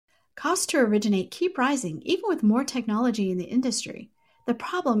Costs to originate keep rising, even with more technology in the industry. The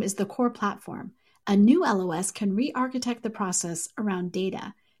problem is the core platform. A new LOS can re-architect the process around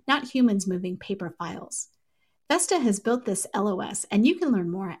data, not humans moving paper files. Vesta has built this LOS, and you can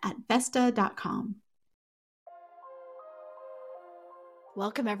learn more at Vesta.com.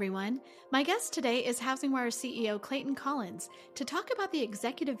 Welcome, everyone. My guest today is HousingWire CEO Clayton Collins to talk about the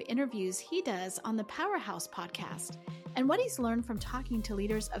executive interviews he does on the Powerhouse podcast and what he's learned from talking to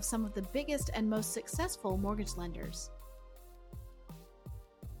leaders of some of the biggest and most successful mortgage lenders.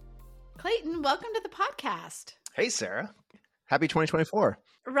 Clayton, welcome to the podcast. Hey, Sarah. Happy 2024.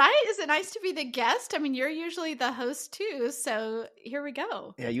 Right? Is it nice to be the guest? I mean, you're usually the host too, so here we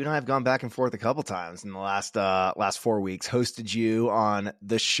go. Yeah, you and I have gone back and forth a couple times in the last 4 weeks. Hosted you on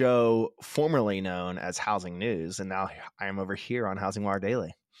the show formerly known as Housing News, and now I am over here on HousingWire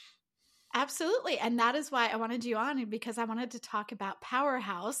Daily. Absolutely. And that is why I wanted you on, because I wanted to talk about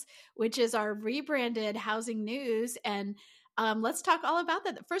Powerhouse, which is our rebranded Housing News. And let's talk all about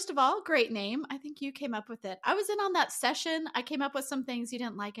that. First of all, great name. I think you came up with it. I was in on that session. I came up with some things. You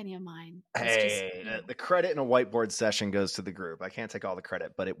didn't like any of mine. The credit in a whiteboard session goes to the group. I can't take all the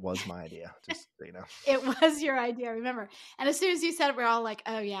credit, but it was my idea. Just so you know. It was your idea, I remember. And as soon as you said it, we're all like,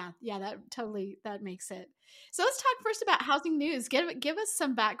 oh yeah, that makes it. So let's talk first about Housing News. Give us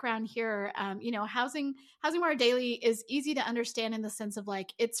some background here. HousingWire Daily is easy to understand in the sense of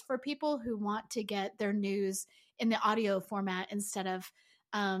like, it's for people who want to get their news in the audio format instead of,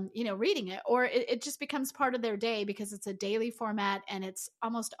 reading it, or it just becomes part of their day because it's a daily format and it's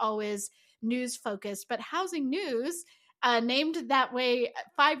almost always news focused. But Housing News, named that way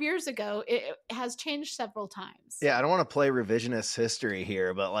 5 years ago, it has changed several times. Yeah, I don't want to play revisionist history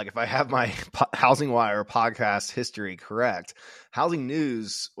here, but like if I have my HousingWire podcast history correct, Housing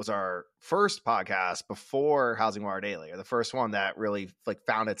News was our first podcast before HousingWire Daily, or the first one that really like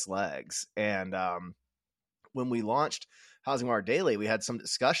found its legs. And when we launched HousingWire Daily, we had some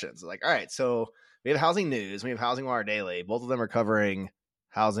discussions like, all right, so we have Housing News, we have HousingWire Daily. Both of them are covering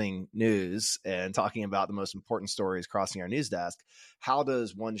housing news and talking about the most important stories crossing our news desk. How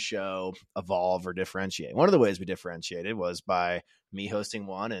does one show evolve or differentiate? One of the ways we differentiated was by me hosting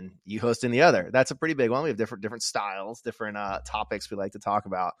one and you hosting the other. That's a pretty big one. We have different styles, different topics we like to talk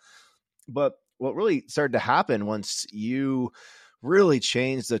about. But what really started to happen once you really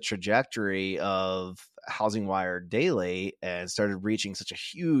changed the trajectory of HousingWire Daily and started reaching such a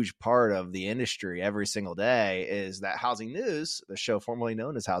huge part of the industry every single day is that Housing News, the show formerly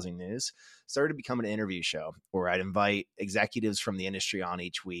known as Housing News, started to become an interview show where I'd invite executives from the industry on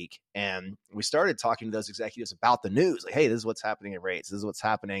each week. And we started talking to those executives about the news. Like, hey, this is what's happening in rates. This is what's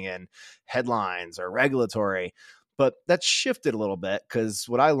happening in headlines or regulatory. But that shifted a little bit because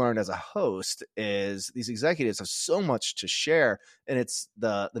what I learned as a host is these executives have so much to share, and it's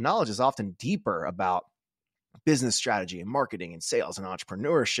the knowledge is often deeper about business strategy and marketing and sales and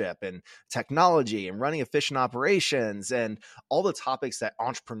entrepreneurship and technology and running efficient operations and all the topics that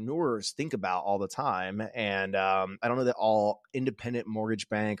entrepreneurs think about all the time. And I don't know that all independent mortgage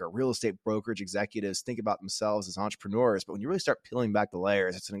bank or real estate brokerage executives think about themselves as entrepreneurs, but when you really start peeling back the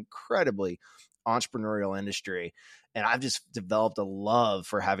layers, it's an incredibly entrepreneurial industry. And I've just developed a love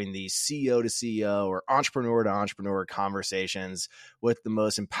for having these CEO to CEO or entrepreneur to entrepreneur conversations with the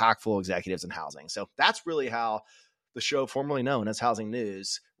most impactful executives in housing. So that's really how the show formerly known as Housing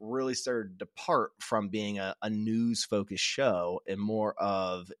News really started to depart from being a news focused show and more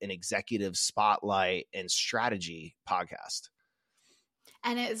of an executive spotlight and strategy podcast.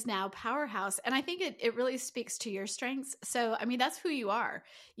 And it is now Powerhouse. And I think it really speaks to your strengths. So, I mean, that's who you are.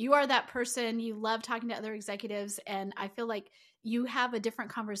 You are that person. You love talking to other executives. And I feel like you have a different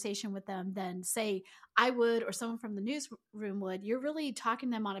conversation with them than, say, I would or someone from the newsroom would. You're really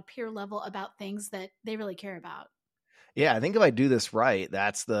talking to them on a peer level about things that they really care about. Yeah, I think if I do this right,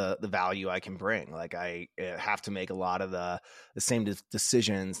 that's the value I can bring. Like I have to make a lot of the same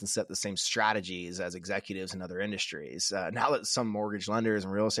decisions and set the same strategies as executives in other industries. Now that some mortgage lenders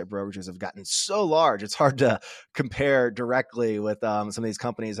and real estate brokerages have gotten so large, it's hard to compare directly with some of these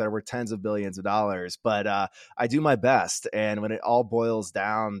companies that are worth tens of billions of dollars. But I do my best. And when it all boils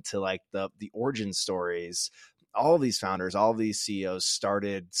down to like the origin stories, all of these founders, all of these CEOs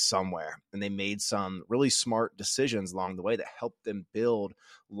started somewhere, and they made some really smart decisions along the way that helped them build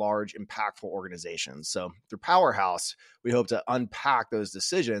large, impactful organizations. So through Powerhouse, we hope to unpack those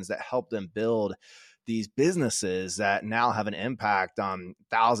decisions that help them build these businesses that now have an impact on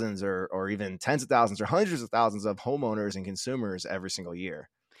thousands or even tens of thousands or hundreds of thousands of homeowners and consumers every single year.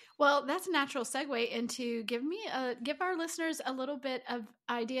 Well, that's a natural segue into give our listeners a little bit of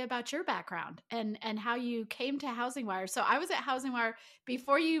idea about your background and how you came to Housing Wire. So I was at Housing Wire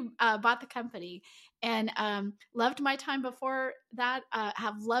before you bought the company, and loved my time before that.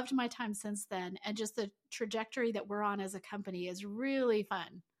 Have loved my time since then, and just the trajectory that we're on as a company is really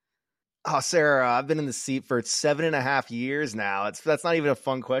fun. Oh, Sarah, I've been in the seat for 7.5 years now. That's not even a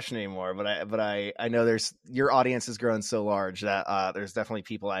fun question anymore. But I know there's your audience has grown so large that there's definitely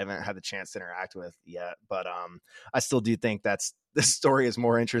people I haven't had the chance to interact with yet. But I still do think that's this story is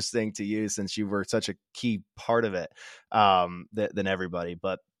more interesting to you since you were such a key part of it than everybody.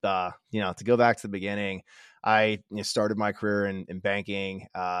 But to go back to the beginning, I started my career in banking,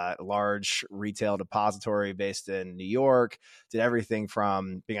 large retail depository based in New York. Did everything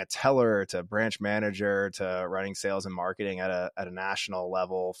from being a teller to branch manager to running sales and marketing at a national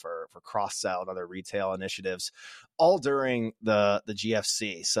level for cross sell and other retail initiatives, all during the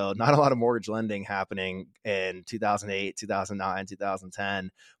GFC. So not a lot of mortgage lending happening in 2008, 2009, 2010.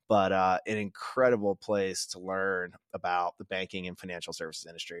 But an incredible place to learn about the banking and financial services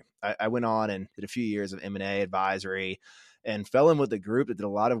industry. I went on and did a few years of M&A advisory and fell in with a group that did a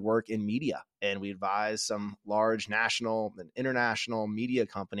lot of work in media. And we advised some large national and international media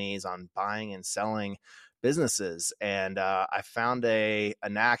companies on buying and selling businesses. And I found a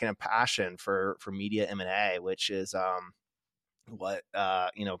knack and a passion for media M&A, which is what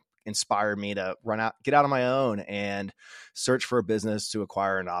inspired me to get out on my own and search for a business to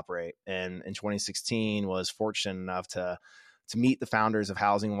acquire and operate. And in 2016 was fortunate enough to meet the founders of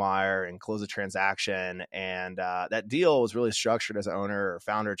Housing Wire and close a transaction. And that deal was really structured as an owner or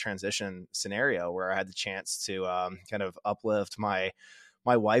founder transition scenario where I had the chance to kind of uplift my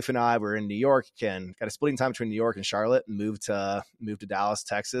wife and I were in New York and kind of splitting time between New York and Charlotte, and moved to Dallas,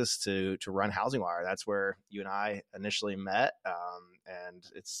 Texas to run Housing Wire. That's where you and I initially met. And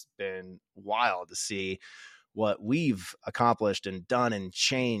it's been wild to see what we've accomplished and done and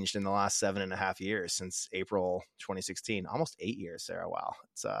changed in the last 7.5 years since April 2016, almost 8 years, Sarah. Wow.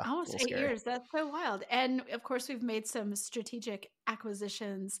 It's a Almost little 8 years. scary. That's so wild. And of course, we've made some strategic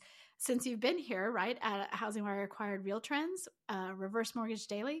acquisitions since you've been here, right? At Housing Wire acquired Real Trends, Reverse Mortgage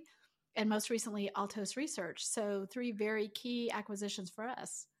Daily, and most recently Altos Research. So three very key acquisitions for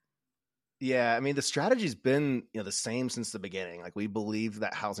us. Yeah, I mean the strategy's been the same since the beginning. Like we believe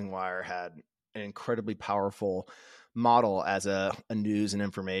that Housing Wire had an incredibly powerful model as a news and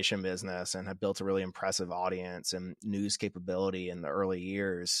information business and had built a really impressive audience and news capability in the early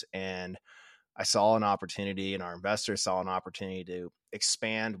years. And I saw an opportunity and our investors saw an opportunity to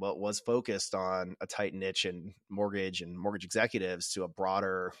expand what was focused on a tight niche in mortgage and mortgage executives to a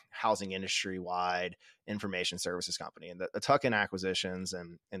broader housing industry wide information services company. And the tuck-in acquisitions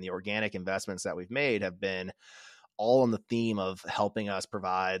and the organic investments that we've made have been all on the theme of helping us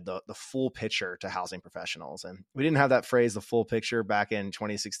provide the full picture to housing professionals. And we didn't have that phrase, the full picture, back in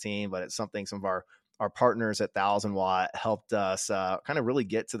 2016, but it's something some of our partners at 1000 Watt helped us kind of really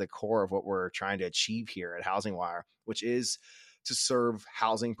get to the core of what we're trying to achieve here at Housing Wire, which is to serve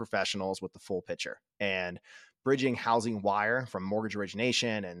housing professionals with the full picture. And bridging Housing Wire from mortgage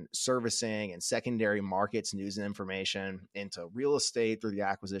origination and servicing and secondary markets, news and information into real estate through the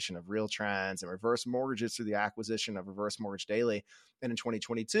acquisition of Real Trends and reverse mortgages through the acquisition of Reverse Mortgage Daily. And in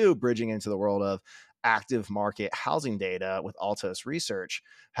 2022, bridging into the world of active market housing data with Altos Research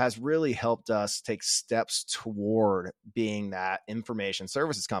has really helped us take steps toward being that information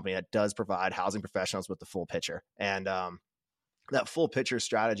services company that does provide housing professionals with the full picture. And that full picture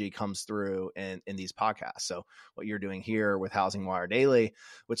strategy comes through in these podcasts. So what you're doing here with Housing Wire Daily,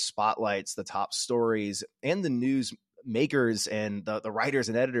 which spotlights the top stories and the news makers and the writers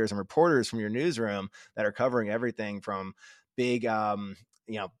and editors and reporters from your newsroom that are covering everything from big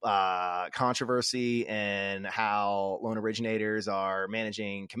controversy and how loan originators are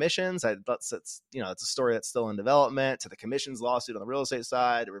managing commissions. It's a story that's still in development, to the commissions lawsuit on the real estate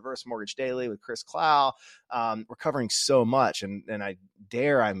side, the Reverse Mortgage Daily with Chris Clow. We're covering so much, and I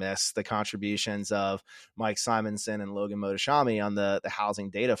miss the contributions of Mike Simonson and Logan Motoshami on the housing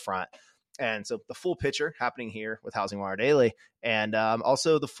data front. And so the full picture happening here with Housing Wire Daily, and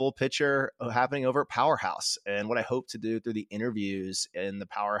also the full picture happening over at Powerhouse. And what I hope to do through the interviews in the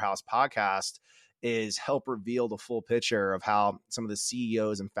Powerhouse podcast is help reveal the full picture of how some of the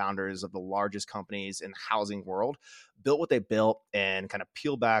CEOs and founders of the largest companies in the housing world built what they built, and kind of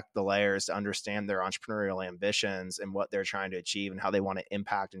peel back the layers to understand their entrepreneurial ambitions and what they're trying to achieve and how they want to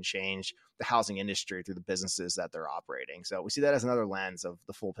impact and change the housing industry through the businesses that they're operating. So we see that as another lens of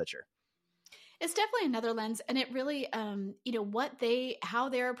the full picture. It's definitely another lens, and it really, how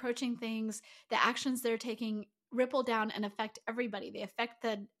they're approaching things, the actions they're taking ripple down and affect everybody. They affect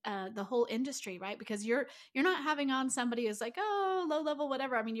the whole industry, right? Because you're not having on somebody who's like, oh, low level,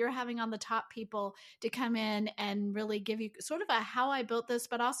 whatever. I mean, you're having on the top people to come in and really give you sort of a how I built this,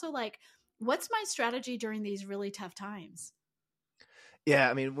 but also like, what's my strategy during these really tough times? Yeah,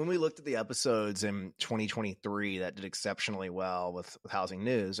 I mean, when we looked at the episodes in 2023 that did exceptionally well with Housing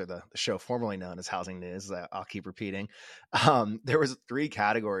News, or the show formerly known as Housing News, that I'll keep repeating, there was 3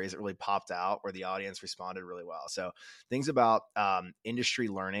 categories that really popped out where the audience responded really well. So things about industry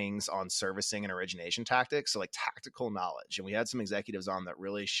learnings on servicing and origination tactics, so like tactical knowledge. And we had some executives on that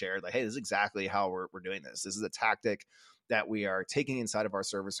really shared like, hey, this is exactly how we're doing this. This is a tactic that we are taking inside of our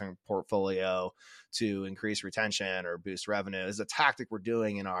servicing portfolio to increase retention or boost revenue. This is a tactic we're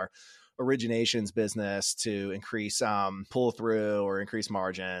doing in our originations business to increase pull through or increase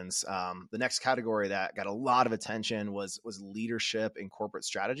margins. The next category that got a lot of attention was leadership and corporate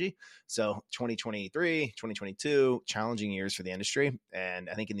strategy. So 2023, 2022, challenging years for the industry. And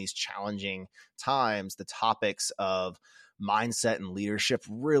I think in these challenging times, the topics of mindset and leadership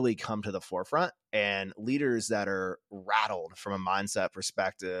really come to the forefront, and leaders that are rattled from a mindset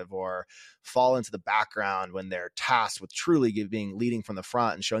perspective or fall into the background when they're tasked with truly leading from the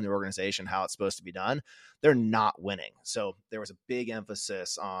front and showing the organization how it's supposed to be done, they're not winning. So there was a big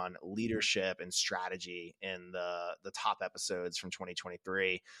emphasis on leadership and strategy in the top episodes from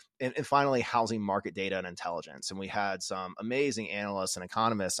 2023. And finally, housing market data and intelligence. And we had some amazing analysts and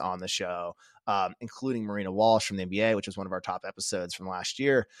economists on the show, including Marina Walsh from the NBA, which was one of our top episodes from last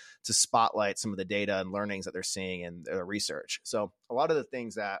year, to spotlight some of the data and learnings that they're seeing in their research. So a lot of the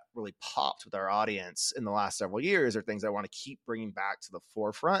things that really popped with our audience in the last several years are things I want to keep bringing back to the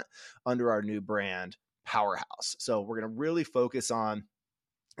forefront under our new brand, Powerhouse. So we're going to really focus on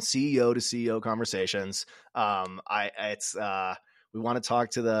CEO to CEO conversations. We want to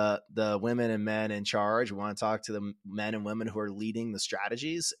talk to the women and men in charge. We want to talk to the men and women who are leading the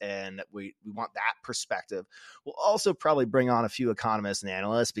strategies, and we want that perspective. We'll also probably bring on a few economists and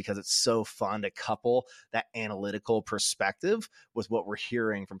analysts because it's so fun to couple that analytical perspective with what we're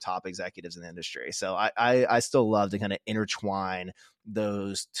hearing from top executives in the industry. So I still love to kind of intertwine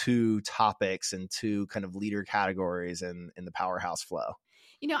those 2 topics and 2 kind of leader categories in the Powerhouse flow.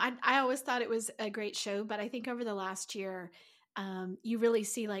 You know, I always thought it was a great show, but I think over the last year, you really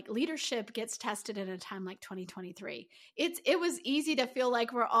see like leadership gets tested in a time like 2023. It was easy to feel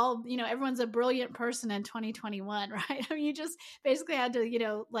like we're all, everyone's a brilliant person in 2021, right? I mean, you just basically had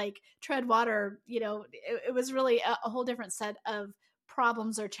to, like tread water. It was really a whole different set of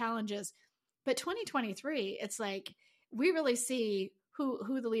problems or challenges. But 2023, it's like we really see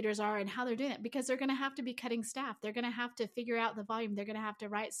who the leaders are and how they're doing it, because they're going to have to be cutting staff. They're going to have to figure out the volume. They're going to have to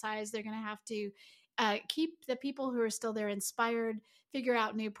right size. They're going to have to keep the people who are still there inspired, figure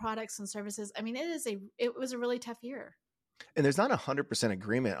out new products and services. I mean, it was a really tough year. And there's not 100%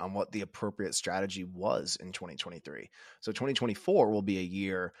 agreement on what the appropriate strategy was in 2023. So 2024 will be a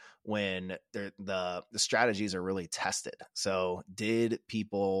year when the strategies are really tested. So did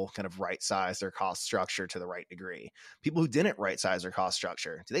people kind of right size their cost structure to the right degree? People who didn't right size their cost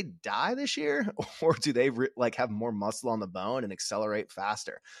structure, do they die this year, or do they have more muscle on the bone and accelerate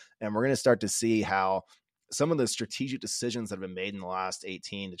faster? And we're going to start to see how some of the strategic decisions that have been made in the last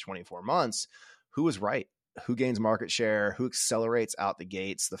 18 to 24 months, who was right? Who gains market share, who accelerates out the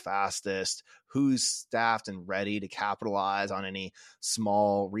gates the fastest, who's staffed and ready to capitalize on any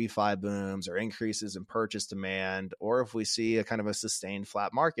small refi booms or increases in purchase demand, or if we see a kind of a sustained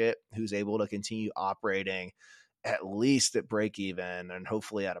flat market, who's able to continue operating at least at break even and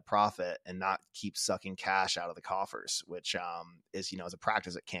hopefully at a profit and not keep sucking cash out of the coffers, which is a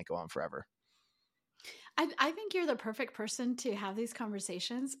practice that can't go on forever. I think you're the perfect person to have these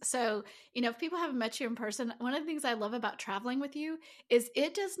conversations. So, if people haven't met you in person, one of the things I love about traveling with you is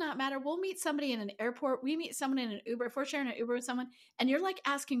it does not matter. We'll meet somebody in an airport. We meet someone in an Uber. If we're sharing an Uber with someone and you're like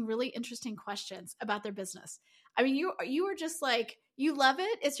asking really interesting questions about their business. I mean, you are just like, you love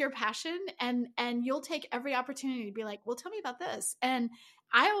it. It's your passion. And you'll take every opportunity to be like, well, tell me about this. And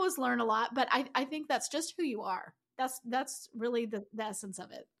I always learn a lot, but I think that's just who you are. That's really the essence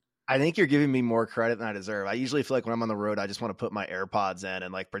of it. I think you're giving me more credit than I deserve. I usually feel like when I'm on the road, I just want to put my AirPods in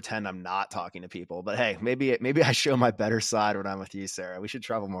and like pretend I'm not talking to people. But hey, maybe I show my better side when I'm with you, Sarah. We should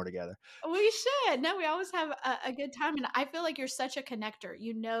travel more together. We should. No, we always have a good time. And I feel like you're such a connector.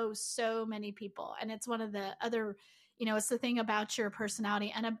 You know so many people. And it's one of the other, it's the thing about your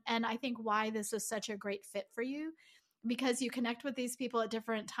personality. And I think why this is such a great fit for you, because you connect with these people at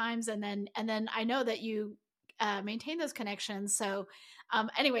different times. And then I know that you maintain those connections. So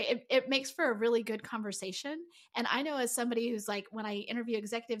anyway, it makes for a really good conversation. And I know as somebody who's like, when I interview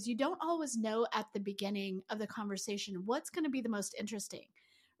executives, you don't always know at the beginning of the conversation what's going to be the most interesting,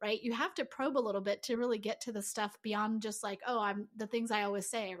 right? You have to probe a little bit to really get to the stuff beyond just like, oh, I'm the things I always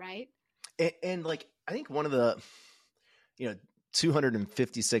say, right? And like, I think one of the,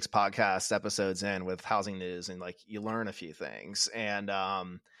 256 podcast episodes in with housing news, and like you learn a few things. And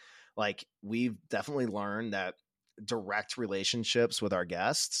like we've definitely learned that direct relationships with our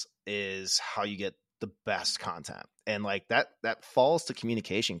guests is how you get the best content. And like that falls to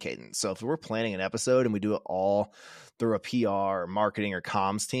communication cadence. So if we're planning an episode and we do it all through a PR or marketing or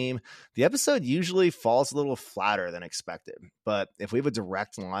comms team, the episode usually falls a little flatter than expected. But if we have a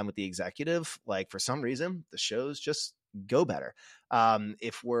direct line with the executive, like for some reason, the shows just go better.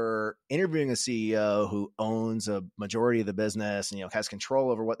 If we're interviewing a CEO who owns a majority of the business and has control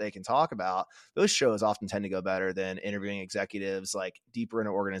over what they can talk about, those shows often tend to go better than interviewing executives like deeper in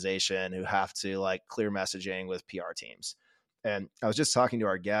an organization who have to like clear messaging with PR teams. And I was just talking to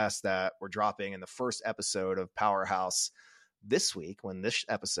our guests that we're dropping in the first episode of Powerhouse this week when this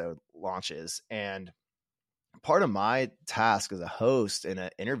episode launches. And part of my task as a host and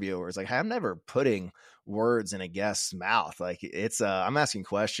an interviewer is like, hey, I'm never putting words in a guest's mouth. Like it's I'm asking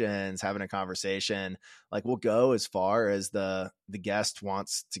questions, having a conversation. Like we'll go as far as the guest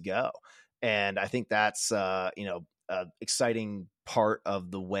wants to go. And I think that's exciting part of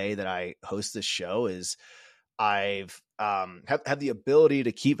the way that I host this show is I've have the ability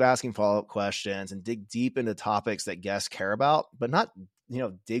to keep asking follow-up questions and dig deep into topics that guests care about, but not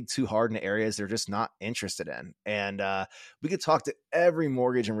dig too hard in areas they're just not interested in. And we could talk to every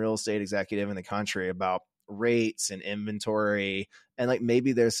mortgage and real estate executive in the country about rates and inventory, and like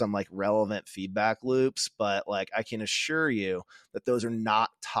maybe there's some like relevant feedback loops, but like I can assure you that those are not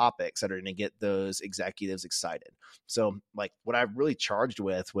topics that are going to get those executives excited. So like what I've really charged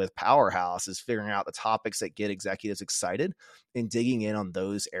with Powerhouse is figuring out the topics that get executives excited and digging in on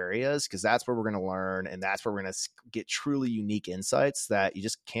those areas, because that's where we're going to learn, and that's where we're going to get truly unique insights that you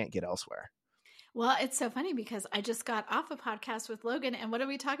just can't get elsewhere. Well, it's so funny because I just got off a podcast with Logan, and what did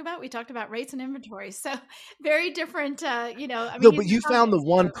we talk about? We talked about rates and inventory. So very different, I mean, no, but you found the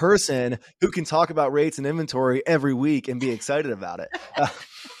one person who can talk about rates and inventory every week and be excited about it.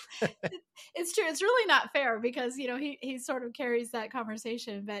 It's true. It's really not fair because, he sort of carries that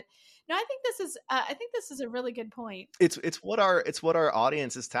conversation, but no, I think this is a really good point. It's what our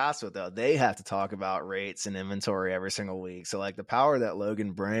audience is tasked with, though. They have to talk about rates and inventory every single week. So like the power that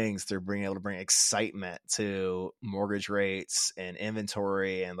Logan brings through being able to bring excitement to mortgage rates and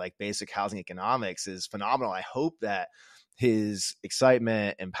inventory and like basic housing economics is phenomenal. I hope that his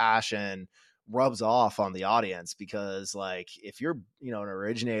excitement and passion rubs off on the audience, because like if you're an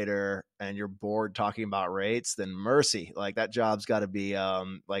originator and you're bored talking about rates, then mercy, like that job's got to be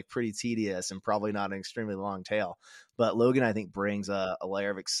like pretty tedious and probably not an extremely long tail. But Logan, I think, brings a layer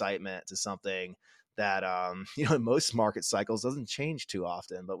of excitement to something that in most market cycles doesn't change too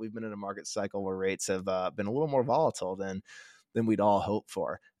often, but we've been in a market cycle where rates have been a little more volatile than we'd all hope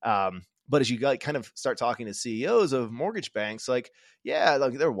for. But as you kind of start talking to CEOs of mortgage banks, like, yeah,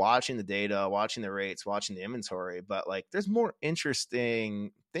 like they're watching the data, watching the rates, watching the inventory, but like there's more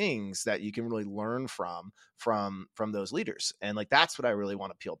interesting things that you can really learn from those leaders. And like, that's what I really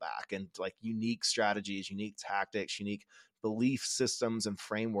want to peel back, and like unique strategies, unique tactics, unique belief systems and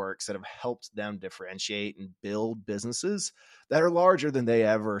frameworks that have helped them differentiate and build businesses that are larger than they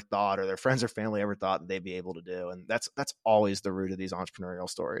ever thought, or their friends or family ever thought that they'd be able to do. And that's always the root of these entrepreneurial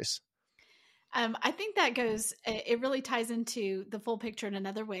stories. I think that it really ties into the full picture in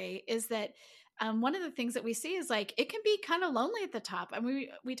another way, is that one of the things that we see is like, it can be kind of lonely at the top. I mean,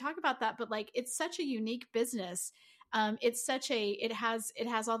 we talk about that, but like, it's such a unique business. It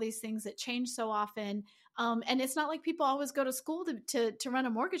has all these things that change so often. And it's not like people always go to school to run a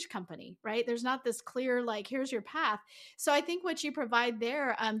mortgage company, right? There's not this clear, like, here's your path. So I think what you provide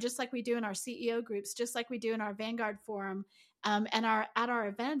there, just like we do in our CEO groups, just like we do in our Vanguard forum, and at our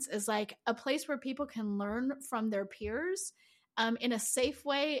events, is like a place where people can learn from their peers in a safe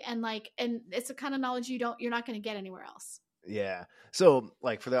way, and it's a kind of knowledge you're not going to get anywhere else. Yeah. So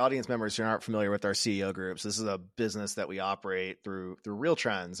like for the audience members who aren't familiar with our CEO groups, this is a business that we operate through Real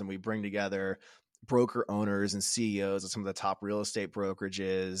Trends, and we bring together broker owners and CEOs of some of the top real estate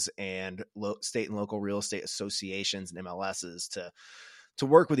brokerages and state and local real estate associations and MLSs to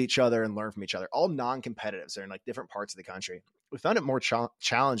work with each other and learn from each other, all non-competitive. So they're in like different parts of the country. We found it more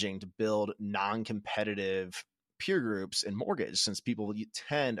challenging to build non-competitive peer groups in mortgage, since people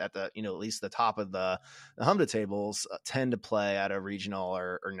tend at the, at least the top of the HMDA tables tend to play at a regional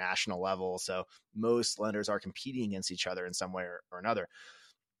or national level. So most lenders are competing against each other in some way or another.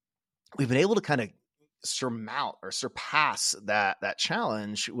 We've been able to kind of surmount or surpass that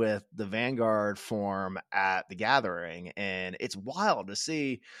challenge with the Vanguard form at the gathering. And it's wild to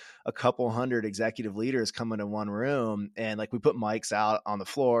see a couple hundred executive leaders come into one room, and like we put mics out on the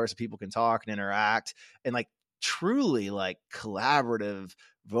floor so people can talk and interact, and like truly like collaborative,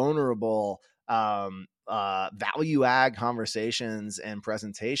 vulnerable, value add conversations and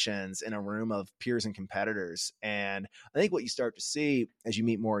presentations in a room of peers and competitors. And I think what you start to see as you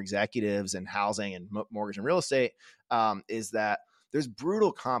meet more executives in housing and mortgage and real estate is that there's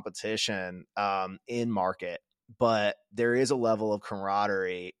brutal competition in market, but there is a level of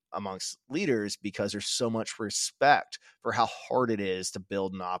camaraderie amongst leaders because there's so much respect for how hard it is to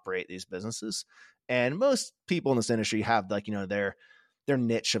build and operate these businesses. And most people in this industry have like, their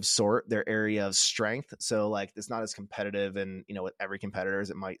niche of sort, their area of strength. So like it's not as competitive and, with every competitor as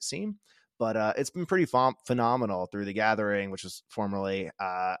it might seem, but it's been pretty phenomenal through the gathering, which was formerly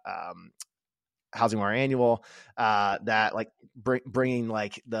Housing Wire Annual, that like bringing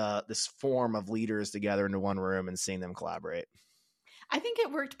like this form of leaders together into one room and seeing them collaborate. I think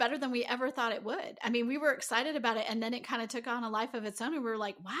it worked better than we ever thought it would. I mean, we were excited about it, and then it kind of took on a life of its own. And we were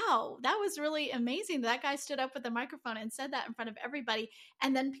like, wow, that was really amazing. That guy stood up with the microphone and said that in front of everybody.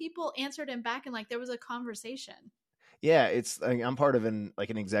 And then people answered him back, and like there was a conversation. Yeah, I'm part of an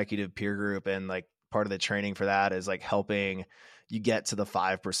executive peer group, and like part of the training for that is like helping you get to the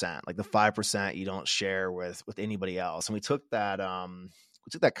 5%, like the 5% you don't share with anybody else. And we took that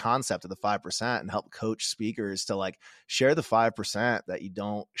concept of the 5% and helped coach speakers to like share the 5% that you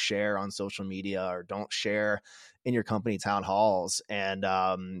don't share on social media or don't share in your company town halls. And,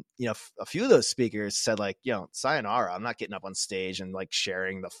 a few of those speakers said like, sayonara, I'm not getting up on stage and like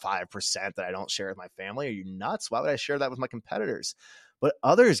sharing the 5% that I don't share with my family. Are you nuts? Why would I share that with my competitors? But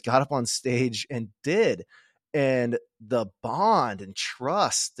others got up on stage and did. And the bond and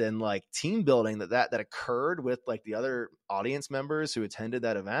trust and like team building that occurred with like the other audience members who attended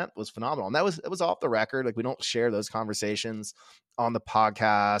that event was phenomenal. And it was off the record. Like we don't share those conversations on the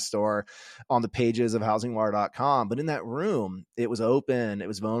podcast or on the pages of housingwire.com, but in that room, it was open, it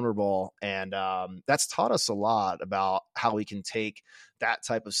was vulnerable. And that's taught us a lot about how we can take that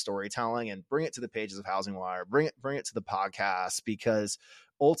type of storytelling and bring it to the pages of Housing Wire, bring it to the podcast, because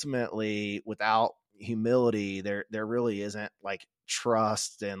ultimately without humility, there really isn't like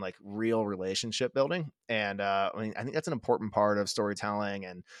trust and like real relationship building. And I think that's an important part of storytelling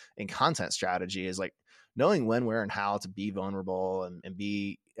and content strategy, is like knowing when, where, and how to be vulnerable and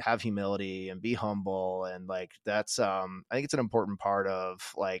have humility and be humble. And like that's I think it's an important part of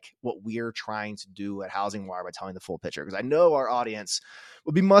like what we're trying to do at Housing Wire by telling the full picture, because I know our audience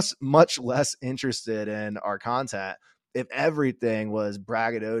would be much less interested in our content if everything was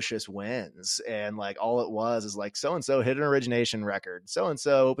braggadocious wins and like all it was is like so-and-so hit an origination record,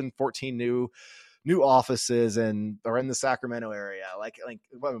 so-and-so opened 14 new offices and are in the Sacramento area.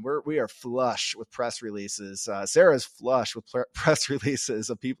 We are flush with press releases. Sarah's flush with press releases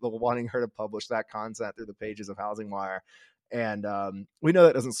of people wanting her to publish that content through the pages of Housing Wire. And we know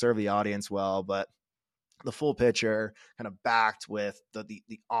that doesn't serve the audience well, but the full picture kind of backed with the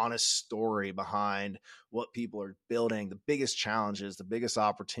honest story behind what people are building, the biggest challenges, the biggest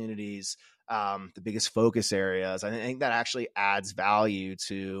opportunities, the biggest focus areas. I think that actually adds value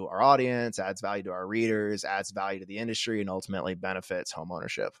to our audience, adds value to our readers, adds value to the industry, and ultimately benefits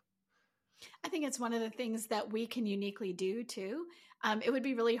homeownership. I think it's one of the things that we can uniquely do too. It would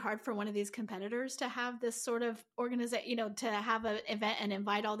be really hard for one of these competitors to have this sort of organization, to have an event and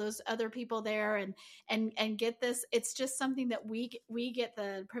invite all those other people there and get this. It's just something that we get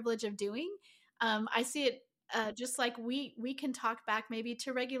the privilege of doing. I see it just like we can talk back maybe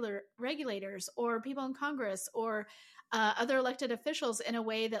to regulators or people in Congress or other elected officials in a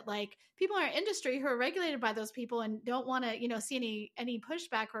way that like people in our industry who are regulated by those people and don't want to see any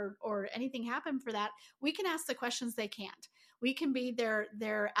pushback or anything happen for that. We can ask the questions they can't. We can be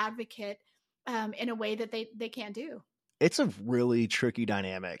their advocate in a way that they can't do. It's a really tricky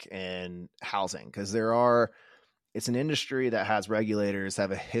dynamic in housing because it's an industry that has regulators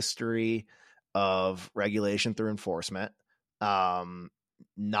have a history of regulation through enforcement. Not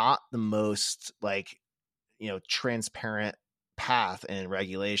the most transparent path in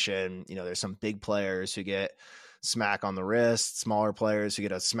regulation. There's some big players who get smack on the wrist, smaller players who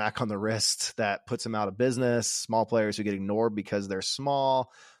get a smack on the wrist that puts them out of business, small players who get ignored because they're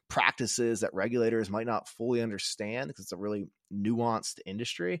small, practices that regulators might not fully understand because it's a really nuanced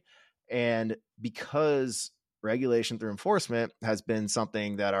industry. And because regulation through enforcement has been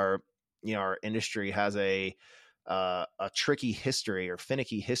something that our industry has a tricky history or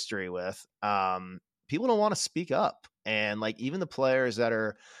finicky history with. People don't want to speak up, and like even the players that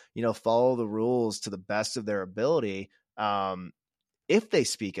are follow the rules to the best of their ability, if they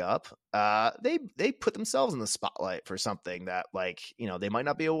speak up, they put themselves in the spotlight for something that they might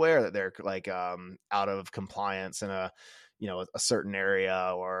not be aware that they're out of compliance in a certain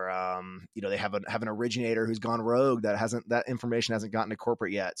area, or they have an originator who's gone rogue that information hasn't gotten to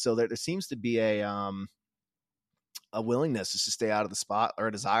corporate yet. So there seems to be a willingness to stay out of the spot, or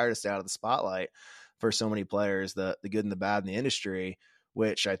a desire to stay out of the spotlight for so many players, the good and the bad in the industry,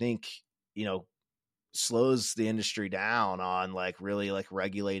 which I think slows the industry down on really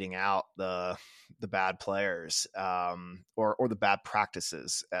regulating out the bad players, or the bad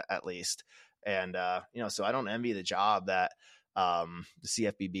practices at least. And so I don't envy the job that the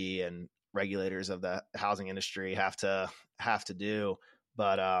CFPB and regulators of the housing industry have to do,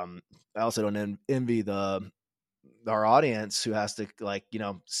 but I also don't envy our audience who has to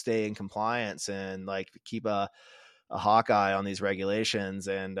stay in compliance and keep a hawk eye on these regulations,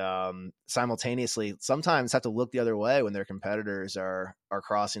 and simultaneously sometimes have to look the other way when their competitors are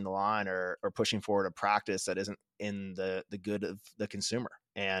crossing the line, or pushing forward a practice that isn't in the good of the consumer.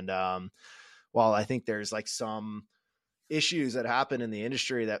 And while I think there's some issues that happen in the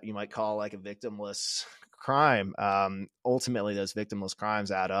industry that you might call a victimless crime, ultimately those victimless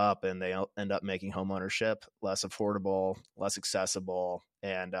crimes add up, and they end up making homeownership less affordable, less accessible,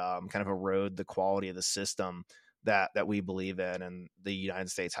 and kind of erode the quality of the system that we believe in the United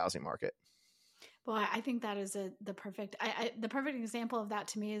States housing market. Well, I think that is the perfect example of that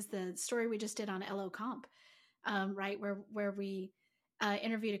to me is the story we just did on LO Comp, right? Where we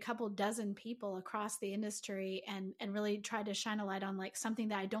interviewed a couple dozen people across the industry and really tried to shine a light on something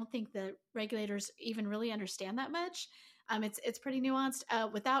that I don't think the regulators even really understand that much. It's pretty nuanced,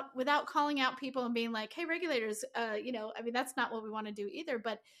 without calling out people and being like, hey, regulators, that's not what we want to do either.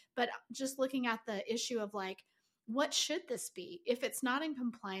 But just looking at the issue of what should this be? If it's not in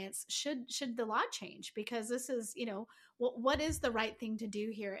compliance, should the law change? Because this is, what is the right thing to do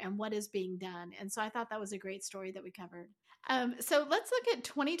here, and what is being done? And so I thought that was a great story that we covered. So let's look at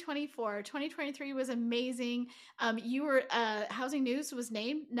 2024. 2023 was amazing. You were Housing News was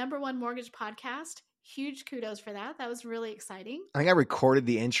named #1 mortgage podcast. Huge kudos for that. That was really exciting. I think I recorded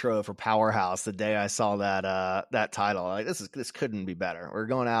the intro for Powerhouse the day I saw that title. This couldn't be better. We're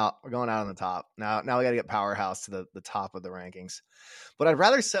going out on the top. Now we got to get Powerhouse to the top of the rankings. But I'd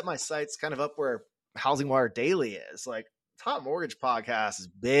rather set my sights kind of up where Housing Wire Daily is. Top mortgage podcast is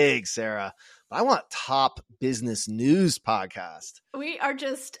big, Sarah, but I want top business news podcast. We are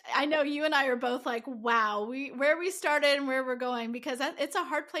I know you and I are both wow, where we started and where we're going, because it's a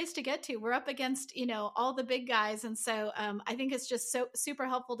hard place to get to. We're up against, all the big guys. And so I think it's just so super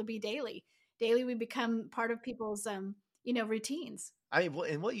helpful to be daily. Daily, we become part of people's, routines. I mean,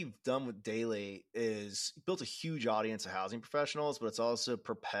 and what you've done with Daily is built a huge audience of housing professionals, but it's also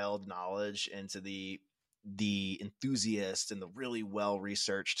propelled knowledge into the enthusiast and the really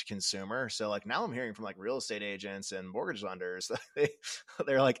well-researched consumer. So now I'm hearing from real estate agents and mortgage lenders.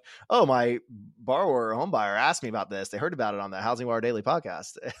 They're like, oh, my borrower or home buyer asked me about this. They heard about it on the Housing Wire Daily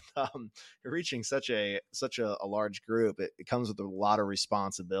podcast. And, you're reaching such a large group. It comes with a lot of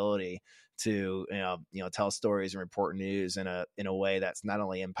responsibility to, tell stories and report news in a way that's not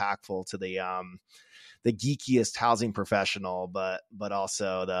only impactful to the geekiest housing professional, but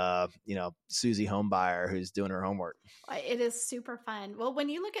also the, Susie homebuyer who's doing her homework. It is super fun. Well, when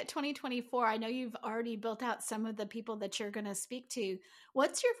you look at 2024, I know you've already built out some of the people that you're going to speak to.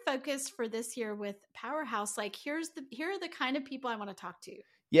 What's your focus for this year with Powerhouse? Here are the kind of people I want to talk to.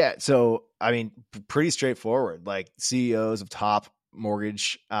 Yeah. So, I mean, pretty straightforward, CEOs of top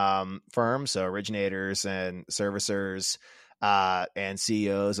mortgage firms, so originators and servicers, and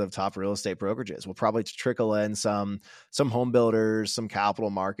CEOs of top real estate brokerages. We'll probably trickle in some home builders, some capital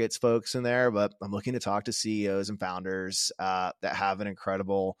markets folks in there, but I'm looking to talk to CEOs and founders that have an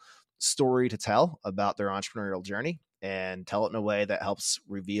incredible story to tell about their entrepreneurial journey, and tell it in a way that helps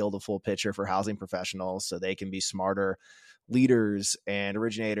reveal the full picture for housing professionals so they can be smarter leaders and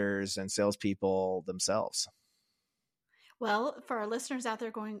originators and salespeople themselves. Well, for our listeners out there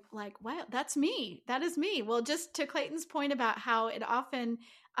going wow, that's me. That is me. Well, just to Clayton's point about how it often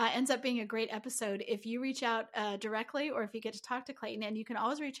ends up being a great episode, if you reach out directly, or if you get to talk to Clayton, and you can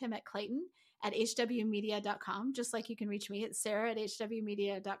always reach him at Clayton@hwmedia.com, just like you can reach me at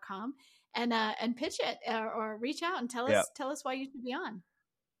Sarah@hwmedia.com, and pitch it or reach out and tell us why you should be on.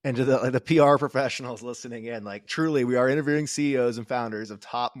 And to the PR professionals listening in, like truly, we are interviewing CEOs and founders of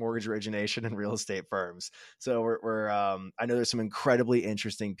top mortgage origination and real estate firms. So we're I know there's some incredibly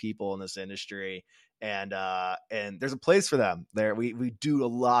interesting people in this industry, and there's a place for them there. We do a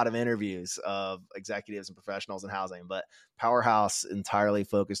lot of interviews of executives and professionals in housing, but Powerhouse entirely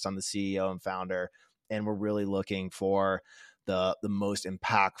focused on the CEO and founder, and we're really looking for the most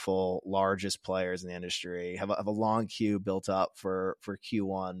impactful, largest players in the industry. Have a long queue built up for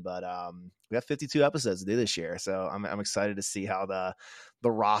Q1, but we have 52 episodes to do this year, so I'm excited to see how the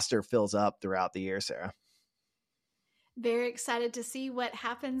roster fills up throughout the year, Sarah. Very excited to see what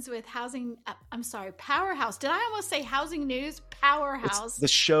happens with Powerhouse. Did I almost say Housing News? Powerhouse. It's the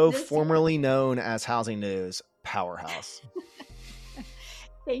show formerly known as Housing News, Powerhouse.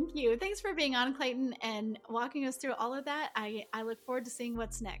 Thank you. Thanks for being on, Clayton, and walking us through all of that. I look forward to seeing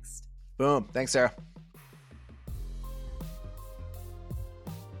what's next. Boom. Thanks, Sarah.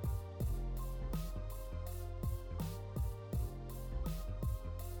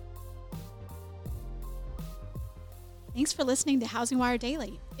 Thanks for listening to Housing Wire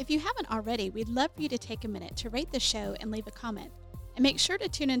Daily. If you haven't already, we'd love for you to take a minute to rate the show and leave a comment. And make sure to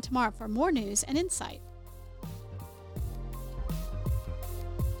tune in tomorrow for more news and insight.